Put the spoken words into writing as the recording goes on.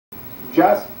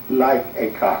just like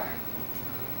a car.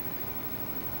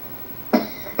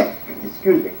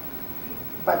 Excuse me.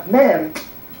 But men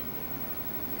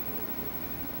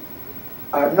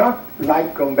are not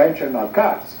like conventional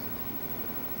cars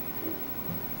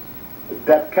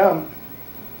that come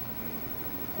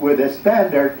with a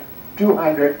standard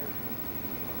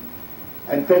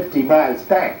 250 miles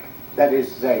tank. That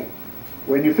is to say,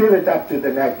 when you fill it up to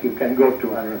the neck, you can go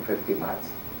 250 miles.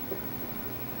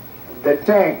 The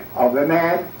tank of a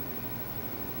man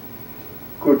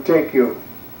could take you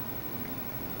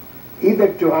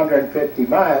either 250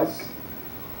 miles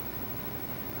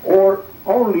or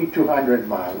only 200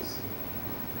 miles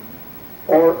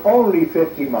or only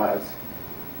 50 miles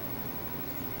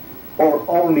or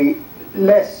only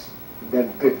less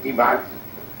than 50 miles.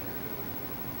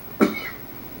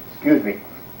 Excuse me.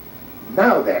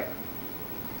 Now then,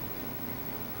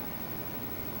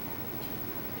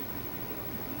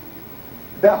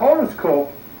 the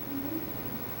horoscope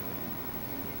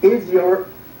is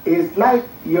like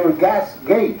your gas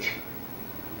gauge.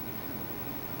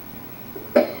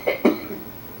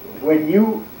 When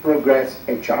you progress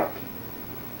a chart.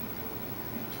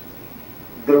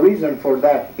 The reason for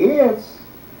that is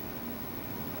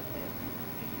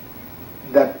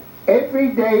that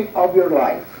every day of your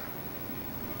life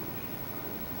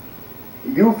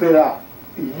you fill up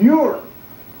your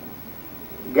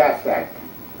gas tank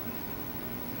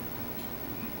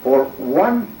for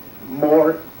one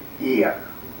more year.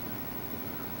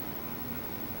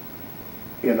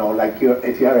 You know, like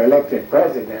if you're elected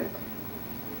president,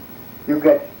 you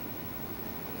get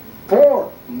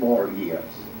 4 more years.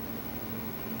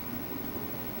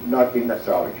 Not in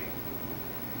astrology.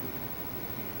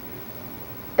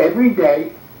 Every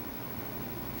day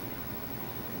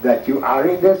that you are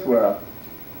in this world,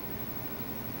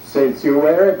 since you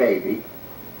were a baby,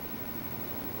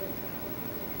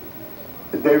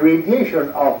 the radiation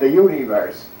of the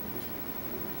universe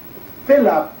fill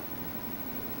up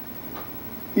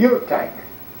your tank,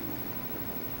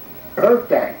 her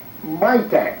tank, my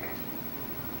tank.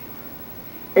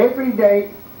 Every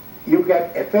day you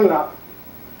get a fill up,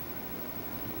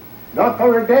 not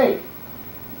for a day.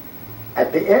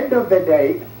 At the end of the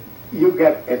day, you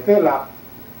get a fill up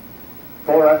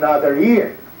for another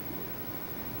year.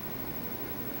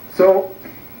 So,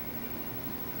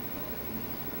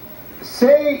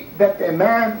 say that a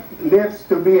man lives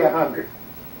to be 100.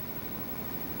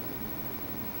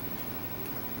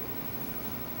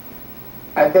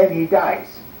 And then he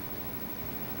dies.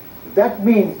 That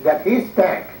means that his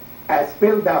tank has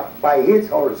filled up by his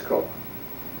horoscope.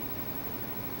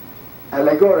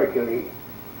 Allegorically,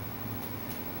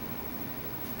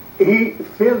 he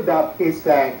filled up his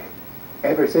tank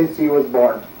ever since he was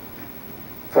born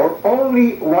for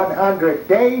only 100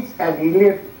 days, and he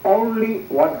lived only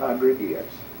 100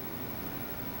 years.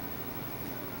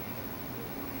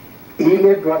 He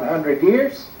lived 100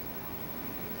 years,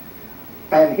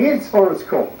 and his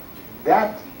horoscope,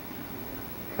 that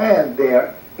hand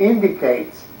there,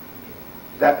 indicates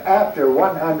that after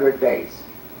 100 days,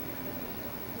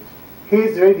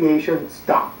 his radiation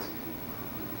stopped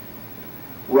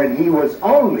when he was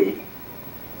only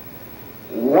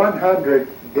 100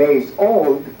 days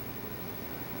old,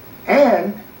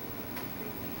 and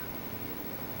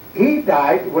he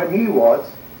died when he was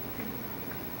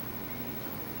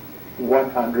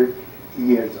 100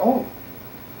 years old.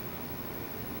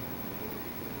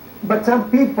 But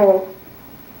some people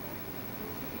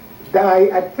die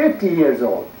at 50 years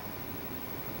old.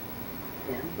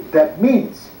 That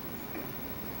means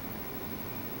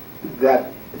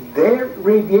that their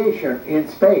radiation in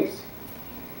space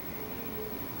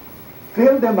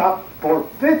filled them up for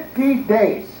 50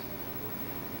 days.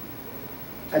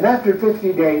 And after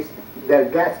 50 days, their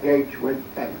gas gauge went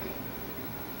empty.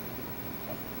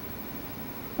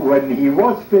 When he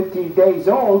was 50 days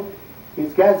old,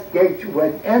 his gas gauge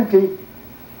went empty,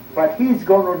 but he's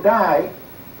going to die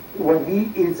when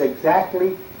he is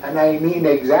exactly, and I mean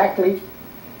exactly,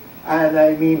 and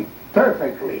I mean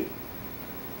perfectly,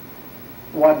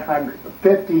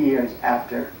 150 years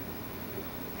after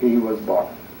he was born.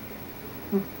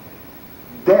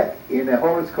 Death in a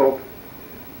horoscope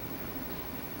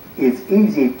is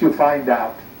easy to find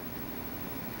out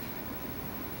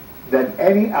than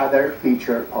any other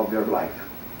feature of your life.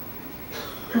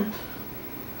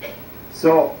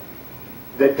 So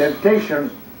the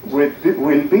temptation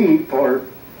will be for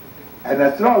an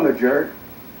astrologer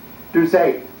to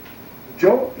say,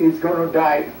 Joe is going to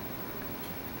die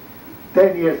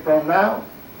 10 years from now,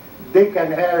 Dick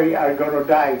and Harry are going to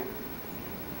die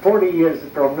 40 years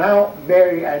from now,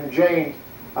 Mary and Jane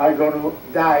are going to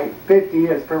die 50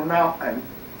 years from now, and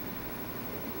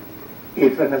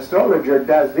if an astrologer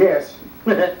does this,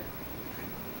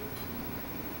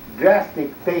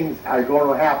 drastic things are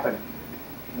going to happen,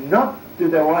 not to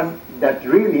the one that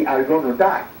really are going to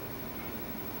die,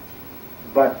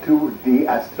 but to the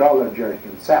astrologer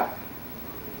himself.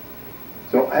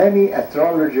 So any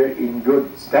astrologer in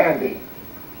good standing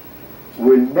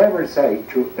will never say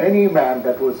to any man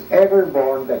that was ever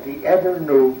born, that he ever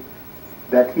knew,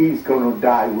 that he's going to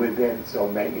die within so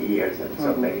many years and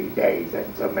so many days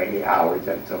and so many hours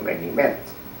and so many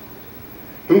minutes.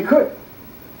 He could,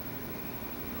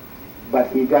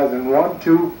 but he doesn't want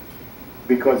to,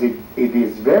 because it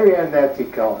is very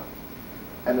unethical,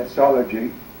 and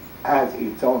astrology has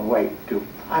its own way to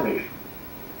punish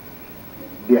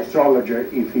the astrologer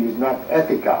if he is not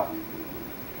ethical.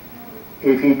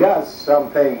 If he does some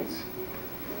things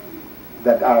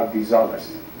that are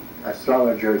dishonest.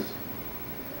 Astrologers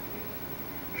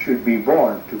should be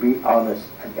born to be honest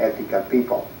and ethical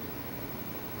people,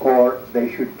 or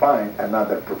they should find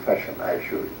another profession, I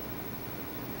assure you.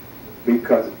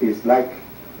 Because it's like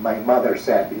my mother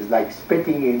said, it's like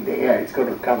spitting in the air. It's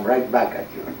going to come right back at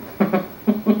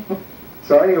you.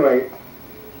 So anyway,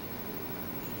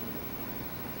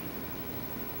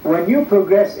 when you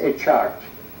progress a chart,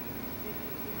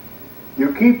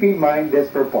 you keep in mind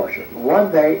this proportion.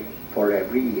 1 day for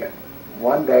every year.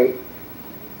 1 day,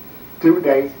 2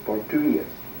 days for 2 years.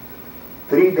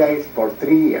 3 days for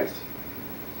 3 years.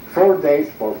 4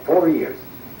 days for 4 years.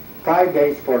 5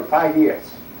 days for 5 years.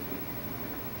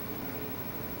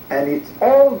 And it's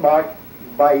all marked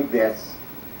by this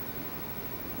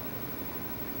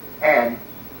end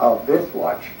of this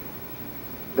watch,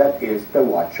 that is the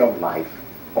watch of life,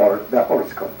 or the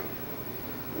horoscope.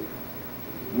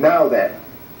 Now then,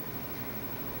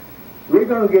 we're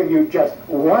going to give you just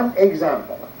one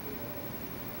example.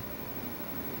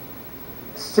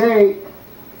 Say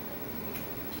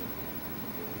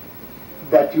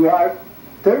that you are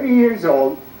 30 years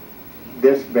old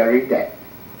this very day.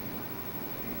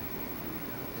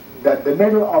 That the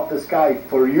middle of the sky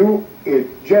for you is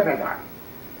Gemini.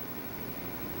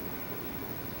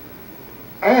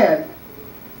 And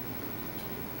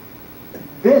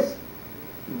this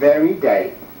very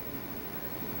day,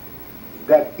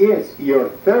 that is your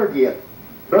 30th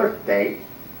birthday,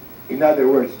 in other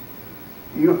words,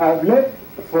 you have lived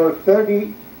for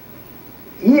 30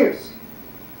 years.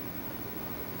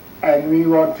 And we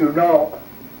want to know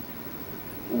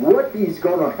what is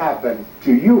going to happen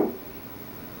to you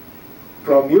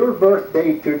from your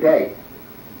birthday today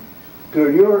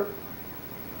to your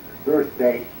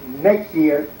birthday next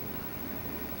year,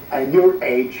 and your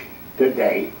age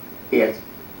today is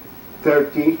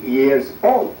 30 years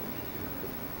old.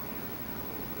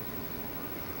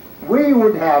 We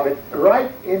would have it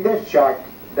right in this chart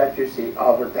that you see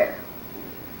over there,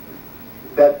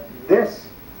 that this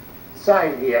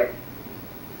sign here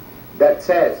that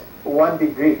says 1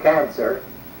 degree Cancer,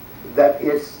 that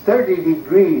is 30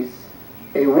 degrees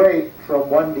away from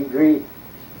 1 degree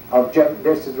of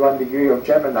this is 1 degree of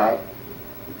Gemini.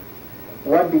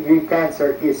 1 degree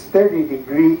Cancer is 30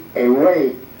 degrees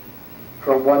away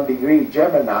from 1 degree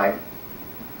Gemini.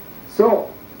 So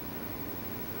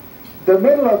the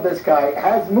middle of the sky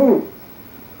has moved.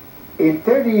 In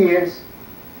 30 years,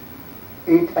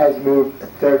 it has moved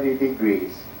 30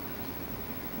 degrees,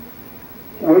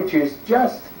 which is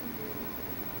just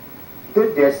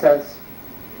the distance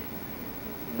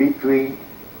between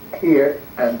here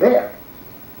and there.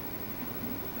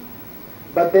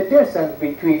 But the distance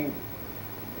between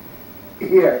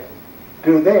here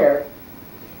to there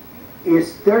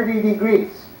is 30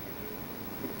 degrees.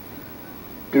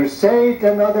 To say it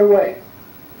another way,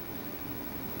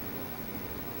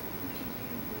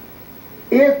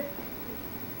 if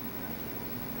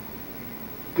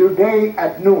today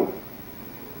at noon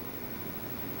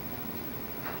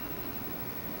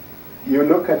you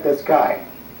look at the sky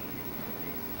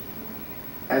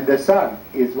and the sun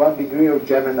is 1 degree of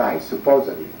Gemini,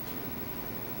 supposedly.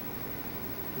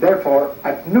 Therefore,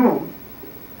 at noon,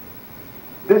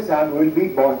 the sun will be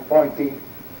pointing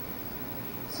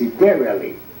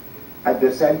sidereally at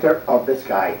the center of the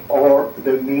sky, or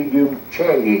the medium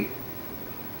coeli